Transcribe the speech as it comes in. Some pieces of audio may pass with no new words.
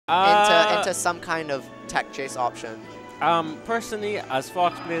into some kind of tech chase option? Personally, as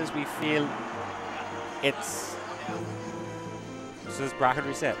Fox players, we feel it's... So this bracket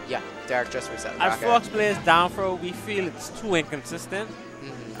reset. Yeah, Derek just reset. As Fox players down throw, we feel it's too inconsistent.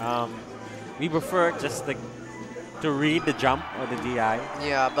 We prefer just to read the jump or the DI.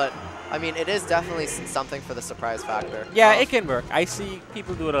 Yeah, but I mean, it is definitely something for the surprise factor. Yeah, it can work. I see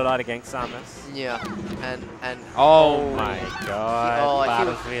people do it a lot against Samus. Yeah, and oh my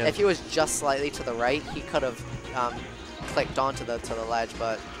god! If he was just slightly to the right, he could have clicked onto the ledge,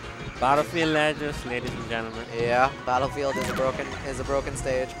 but. Battlefield ledges, ladies and gentlemen. Yeah, Battlefield is a broken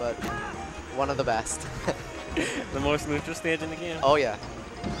stage, but one of the best. The most neutral stage in the game. Oh yeah.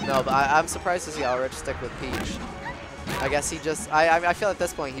 No, but I'm surprised to see Ulrich stick with Peach. I guess he just, I feel at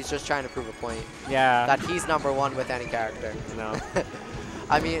this point he's just trying to prove a point. Yeah. That he's #1 with any character. No.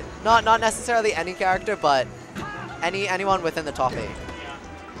 I mean, not necessarily any character, but anyone within the top 8.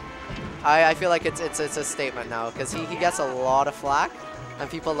 I feel like it's a statement now, because he gets a lot of flack, and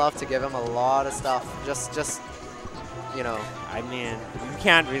people love to give him a lot of stuff. Just you know. I mean, you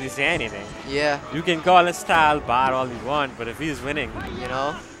can't really say anything. Yeah. You can call his style bad all you want, but if he's winning, you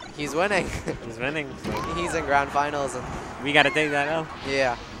know, he's winning. He's winning. So. He's in grand finals, and we gotta take that out.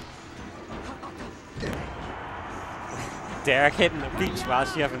 Yeah. Derek hitting the Peach while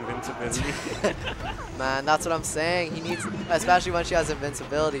she has invincibility. Man, that's what I'm saying. He needs, especially when she has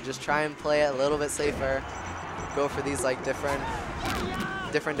invincibility, just try and play it a little bit safer. Go for these like different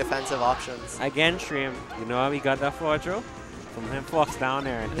defensive options. Again, Shreem, you know how we got that 4-throw? From him Fox down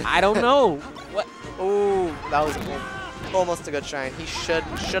there. And I don't know. What? Oh, that was almost a good shine. He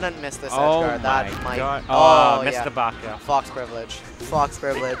shouldn't miss this edge guard. That might. God. Oh, missed the back. Yeah. Fox privilege. Fox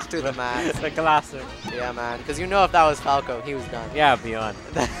privilege to the max. The classic. Yeah, man. Because you know if that was Falco, he was done. Yeah, beyond.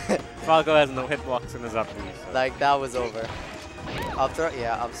 Falco has no hitbox in his up B. So. Like that was over. Up throw.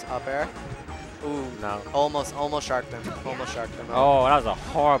 Yeah, up air. Ooh, no. Almost sharked him. Almost sharked him. Oh, that was a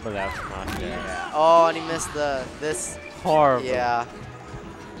horrible F smash there. Yeah. Oh, and he missed this. Horrible. Yeah.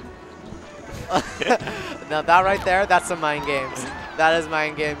 Now that right there, that's some mind games. That is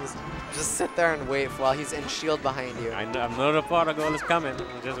mind games. Just sit there and wait while he's in shield behind you. I know the pot of goal is coming.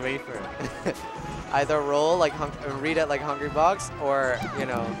 Just wait for it. Either roll like read it like Hungry Box, or you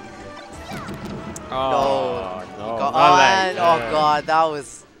know. Oh no! Oh god, that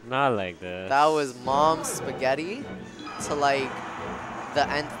was. Not like this. That was mom's spaghetti to like the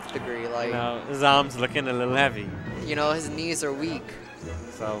nth degree. Like. You know, his arms looking a little heavy. You know, his knees are weak.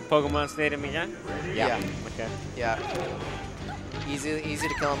 So Pokemon Stadium again? Yeah. Okay. Yeah. Easy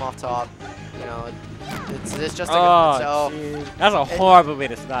to kill him off top. You know, it's just that's a horrible way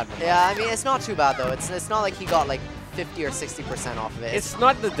to start. Yeah, I mean it's not too bad though. It's not like he got like 50 or 60% off of it. It's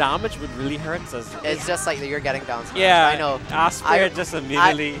not the damage what really hurts us. It's just like you're getting down smash. Yeah, I know. Asper just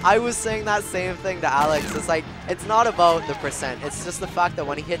immediately. I was saying that same thing to Alex. It's like it's not about the percent. It's just the fact that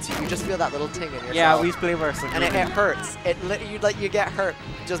when he hits you, you just feel that little ting in yourself. Yeah, we play worse. And it hurts. You get hurt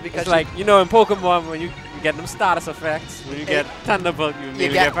just because. It's like in Pokemon when you get them status effects. When you get Thunderbolt, you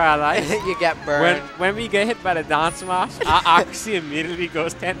immediately get paralyzed. You get burned. When we get hit by the down smash, our accuracy immediately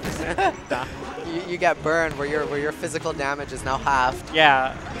goes 10% down. You get burned where your physical damage is now halved.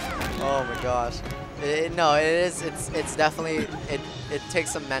 Yeah. Oh my gosh. No, it is. It's definitely it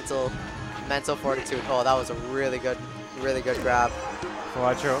takes some mental fortitude. Oh, that was a really good grab.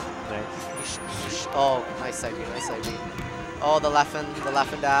 Quattro. Nice. Oh, nice side B, nice side B. Oh, the left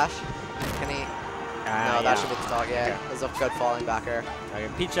and dash. Can he? No, that should be the dog. Yeah, okay. It was a good falling backer. Okay,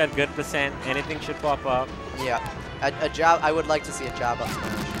 Peach had good percent. Anything should pop up. Yeah, a jab. I would like to see a jab up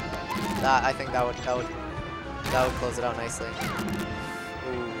smash. I think that would close it out nicely.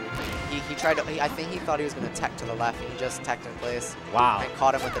 Ooh, he tried to. I think he thought he was going to tech to the left. He just teched in place. Wow. And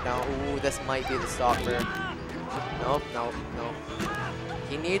caught him with the down. Ooh, this might be the stop for. Nope.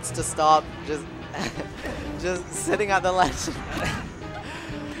 He needs to stop just sitting at the ledge.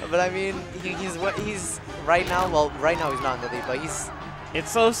 But I mean, he's right now. Well, right now he's not in the lead, but he's. It's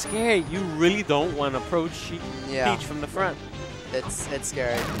so scary. You really don't want to approach Peach from the front. It's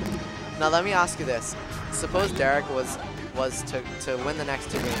scary. Now let me ask you this: suppose Derek was to win the next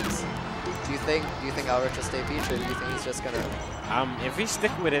 2 games. Do you think Ulrich will stay Peach, or do you think he's just gonna? If we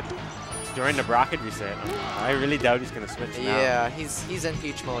stick with it during the bracket reset, I really doubt he's gonna switch now. Yeah, he's in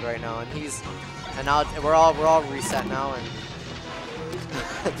Peach mode right now, and now we're all reset now,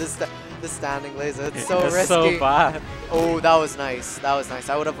 and this standing laser, it's so risky. So bad. Oh, that was nice. That was nice.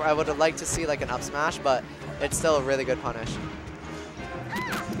 I would have liked to see like an up smash, but it's still a really good punish.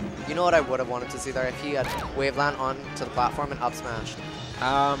 You know what I would have wanted to see there if he had Waveland onto the platform and up smashed.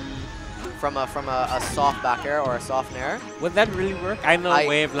 from a soft back air or a soft nair. Would that really work? I know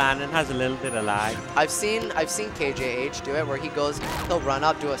wave landing has a little bit of lag. I've seen KJH do it where he'll run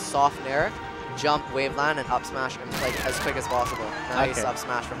up, do a soft nair, jump, wave land, and up smash him like as quick as possible. Nice up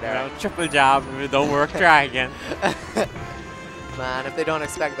smash from there. Triple jab. If it don't work, try again. Man, if they don't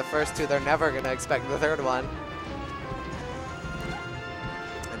expect the first two, they're never gonna expect the third one.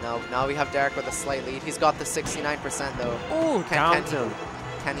 And now we have Derek with a slight lead. He's got the 69% though. Ooh, down tilt.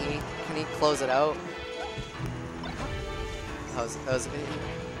 Can he close it out? That was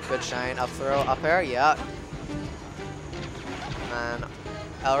good shine. Up throw, up air, yeah. Man,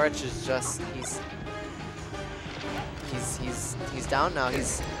 Elrich is just he's down now.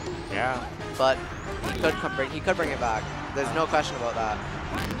 Yeah. But he could bring it back. There's no question about that.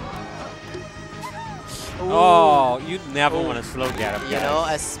 Ooh. Oh, you'd never want to slow get him. You know,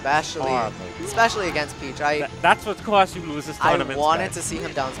 especially against Peach. That's what caused you to lose this tournament. I wanted to see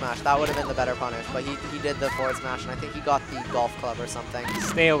him down smash. That would have been the better punish. But he did the forward smash, and I think he got the golf club or something.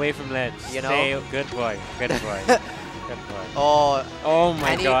 Stay away from ledge. You know? Good boy. Good boy. Good boy. Oh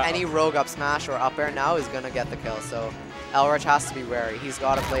my God. Any rogue up smash or up air now is gonna get the kill. So Elrich has to be wary. He's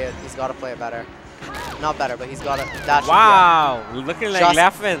got to play it. He's got to play it better. Not better, but he's got it. Wow, looking like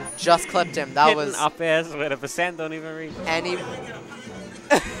Leffen. Just clipped him. That was up airs with a percent don't even reach.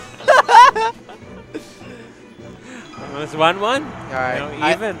 It's 1-1. All right, you know,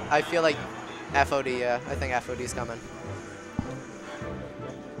 even. I feel like FOD. Yeah, I think FOD's coming.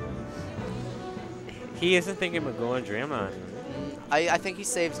 He isn't thinking of going Dreamland. I think he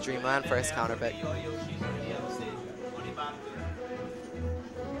saves Dreamland for his counter pick.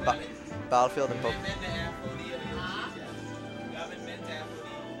 Battlefield and Poke.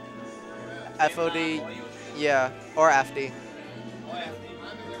 FOD, yeah, or FD.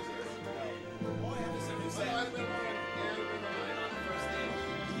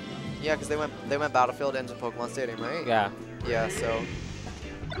 Yeah, because they went Battlefield into Pokemon Stadium, right? Yeah. Yeah, so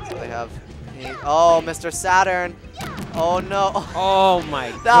they have. Oh, Mr. Saturn. Oh no. Oh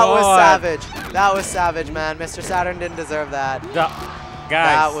my God. That was savage. That was savage, man. Mr. Saturn didn't deserve that.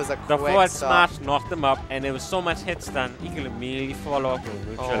 Guys, that was a quick the forward stop. smash knocked him up, and there was so much hit stun, he could immediately fall off with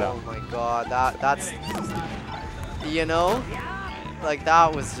neutral. Oh my God, that's, you know, like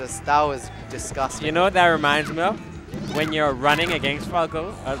that was disgusting. You know what that reminds me of? When you're running against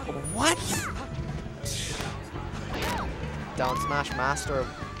Falco. What? Down smash master of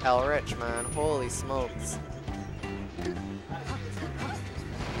Elrich, man. Holy smokes.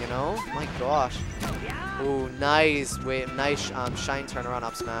 You know, my gosh. Ooh, nice. Wait, nice shine turnaround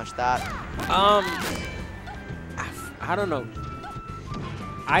up smash. That. I don't know.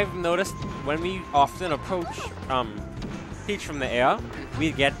 I've noticed when we often approach Peach from the air,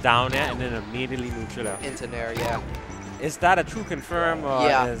 we get down air and then immediately neutral air. Into nair, yeah. Is that a true confirm? Or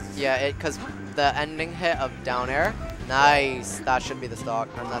yeah, because the ending hit of down air, nice. That should be the stock,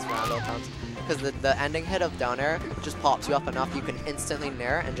 unless Randall comes. Because the ending hit of down air just pops you up enough, you can instantly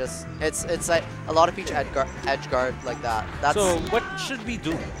nair and just it's like a lot of Peach edge guard like that. So what should we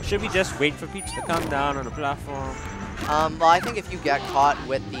do? Should we just wait for Peach to come down on the platform? Well, I think if you get caught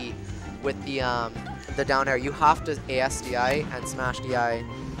with the down air, you have to AS DI and smash DI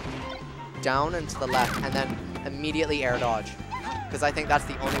down and to the left, and then immediately air dodge. Because I think that's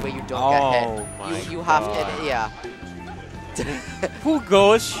the only way you don't get hit. You have to, yeah. Who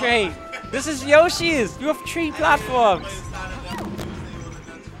goes straight? This is Yoshi's. You have 3 platforms.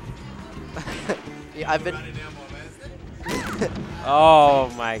 Yeah, I've been. Oh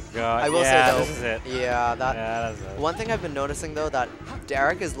my God. I will say though. This is it. Yeah, that's it. One thing I've been noticing though, that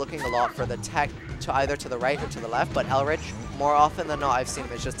Derek is looking a lot for the tech to either to the right or to the left, but Elrich, more often than not, I've seen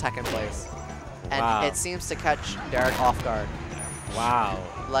him, it's just tech in place. And it seems to catch Derek off guard. Wow.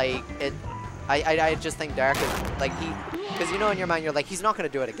 Like, I just think Derek is, like, because you know in your mind, you're like, he's not going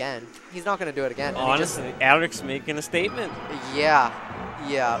to do it again. He's not going to do it again. Honestly, Elric's making a statement. Yeah,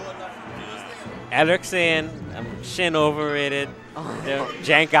 yeah. Elric saying, Shin overrated,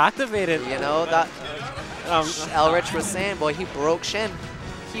 Jank activated. You know, that Elrich was saying, boy, he broke Shin.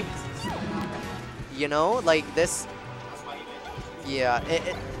 You know, like this, yeah,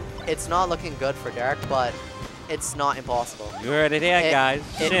 it's not looking good for Derek, but it's not impossible. You heard it here, guys.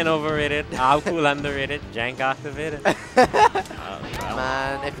 Shin overrated, Abcool underrated, Jank activated.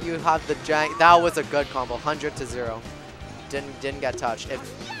 Man, if you have the Jank, that was a good combo, 100 to 0. Didn't get touched. If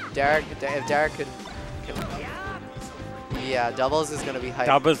Derek can yeah, doubles is gonna be hype.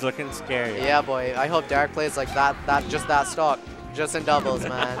 Doubles looking scary. Yeah, boy. I hope Derek plays like that just that stock, just in doubles,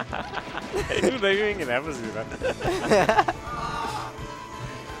 man. You're doing an episode.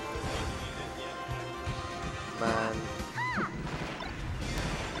 Man.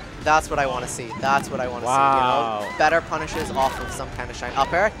 That's what I want to see. That's what I want to see. You know, better punishes off of some kind of shine.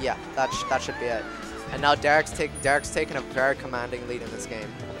 Up air? Yeah, that should be it. And now Derek's taking a very commanding lead in this game.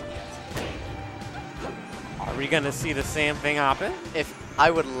 Are we gonna see the same thing happen? If I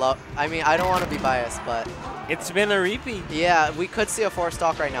would love, I mean, I don't want to be biased, but it's been a repeat. Yeah, we could see a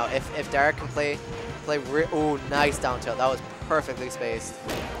 4-stock right now if Derek can play. Oh, nice down tilt. That was perfectly spaced.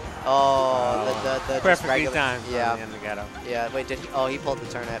 Oh, the perfectly timed. Yeah. In the ghetto. Yeah. Wait, did he? Oh, he pulled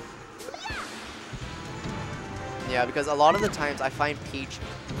the turnip. Yeah, because a lot of the times I find Peach,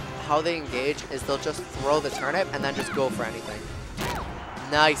 how they engage is they'll just throw the turnip and then just go for anything.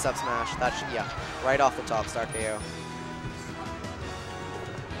 Nice up smash. Yeah, right off the top, start KO.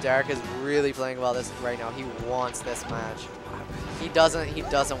 Derek is really playing well right now. He wants this match. He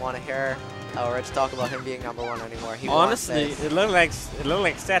doesn't want to hear Rich talk about him being #1 anymore. He honestly, it looked like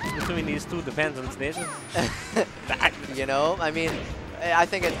sets between these two depends on station. You know, I mean, I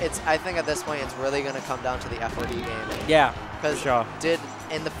think I think at this point it's really gonna come down to the FOD game. Yeah, because sure.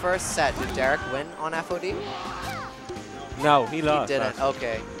 In the first set, did Derek win on FOD? No, he lost. He didn't.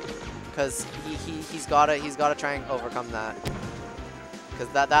 Okay, because he's gotta try and overcome that. Because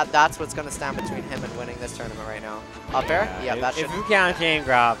that's what's gonna stand between him and winning this tournament right now. Up air? Yeah, that should. If you can't chain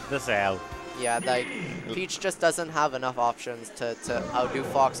grab, this out. Yeah, like Peach just doesn't have enough options to outdo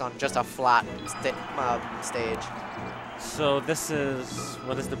Fox on just a flat stage. So this is,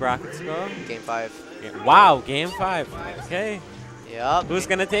 what is the bracket score? Game 5. Wow, game 5. Okay. Yep. Who's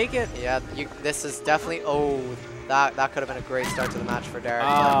gonna take it? Yeah, this is definitely. Oh, that could have been a great start to the match for Derek.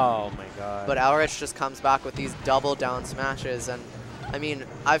 Oh my god. But Elrich just comes back with these double down smashes, and I mean,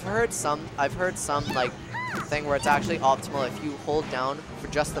 I've heard some like thing where it's actually optimal if you hold down for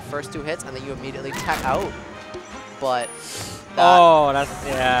just the first 2 hits and then you immediately tech out. But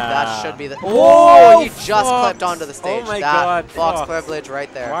that should be the. Oh, he just clipped onto the stage. Oh my god, Fox privilege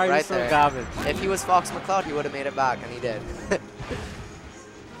right there. Why are right you so there. garbage? If he was Fox McCloud, he would have made it back, and he did.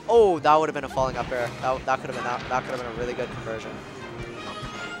 Oh, that would have been a falling up air. That could have been a really good conversion.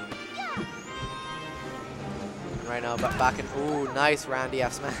 And right now, but back in. Ooh, nice Randy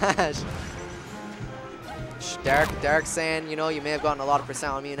F smash. Derek's saying, you know, you may have gotten a lot of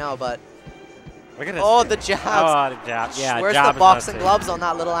percent on me now, but. Look at this. Oh, the jabs. Oh, the jab. Yeah, where's jab the boxing gloves on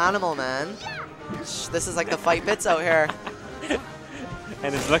that little animal, man? This is like the fight bits out here.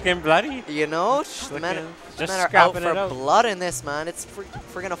 And it's looking bloody. You know, the men are out for blood in this, man. It's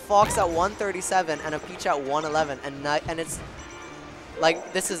friggin' a Fox at 137 and a Peach at 111, and it's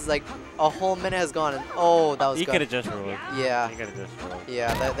like this is like a whole minute has gone, and oh, that was good. He could have just rolled. Yeah. He could have just rolled.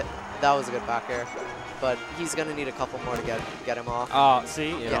 Yeah, that was a good back air, but he's gonna need a couple more to get him off. Oh, see,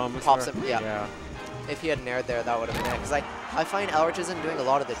 you know, pops him. Yeah. If he had nared there, that would have been it. Because I find Elrich isn't doing a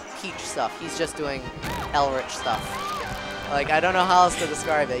lot of the Peach stuff. He's just doing Elrich stuff. Like, I don't know how else to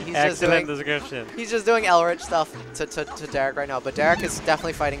describe it. He's Excellent description. He's just doing Elrich stuff to Derek right now. But Derek is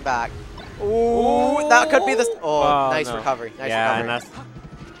definitely fighting back. Ooh, that could be the. Oh, nice recovery. Nice recovery.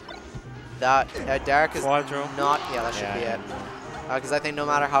 And Derek is not. Yeah, that should be it. Because I think no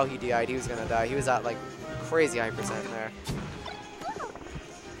matter how he DI'd, he was gonna die. He was at like crazy high percent there.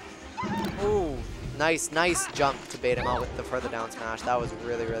 Ooh. Nice jump to bait him out with the further down smash. That was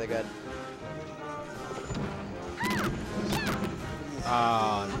really, really good.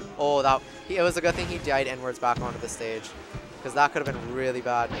 Oh, it was a good thing he died inwards back onto the stage, because that could have been really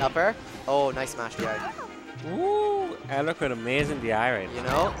bad. Up air? Oh, nice smash DI. Ooh, I look at amazing DI right now. You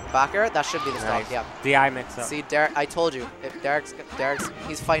know, back air, that should be the stop. Yeah. DI mix up. See, Derek, I told you, if Derek's,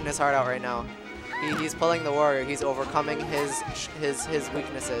 he's fighting his heart out right now. He's pulling the warrior. He's overcoming his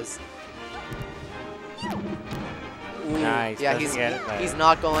weaknesses. Ooh, nice. Yeah, he's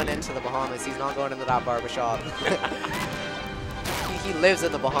not going into the Bahamas. He's not going into that barbershop. he lives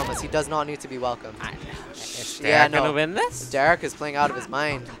in the Bahamas. He does not need to be welcomed. Is Derek gonna win this? Derek is playing out of his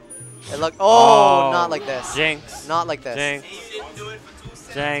mind. It looked. Oh, not like this. Jinx. Not like this.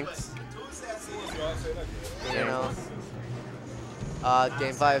 Jinx. You know.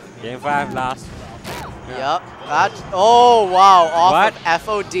 Game 5. Game 5 last. Yep. Oh wow! Off of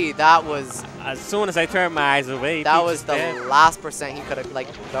FOD. That was. As soon as I turned my eyes away, that was the last percent he could have, like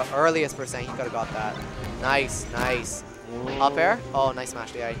the earliest percent he could have got that. Nice. Ooh. Up air. Oh, nice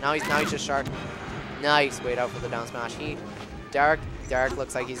smash DI. Now he's just sharp. Nice. Wait out for the down smash. Derek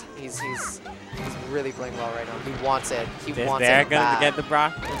looks like he's really playing well right now. He wants it. He wants it. Is Derek gonna get the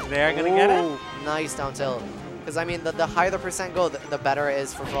Brock? Is Derek gonna get it? Nice down tilt. Because I mean, the higher the percent go, the better it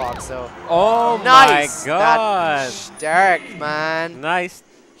is for Fox. So. Oh nice. My God! Derek, man. Nice.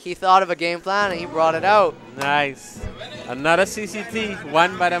 He thought of a game plan and he brought it out. Nice. Another CCT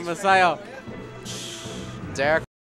won by the Messiah. Derek.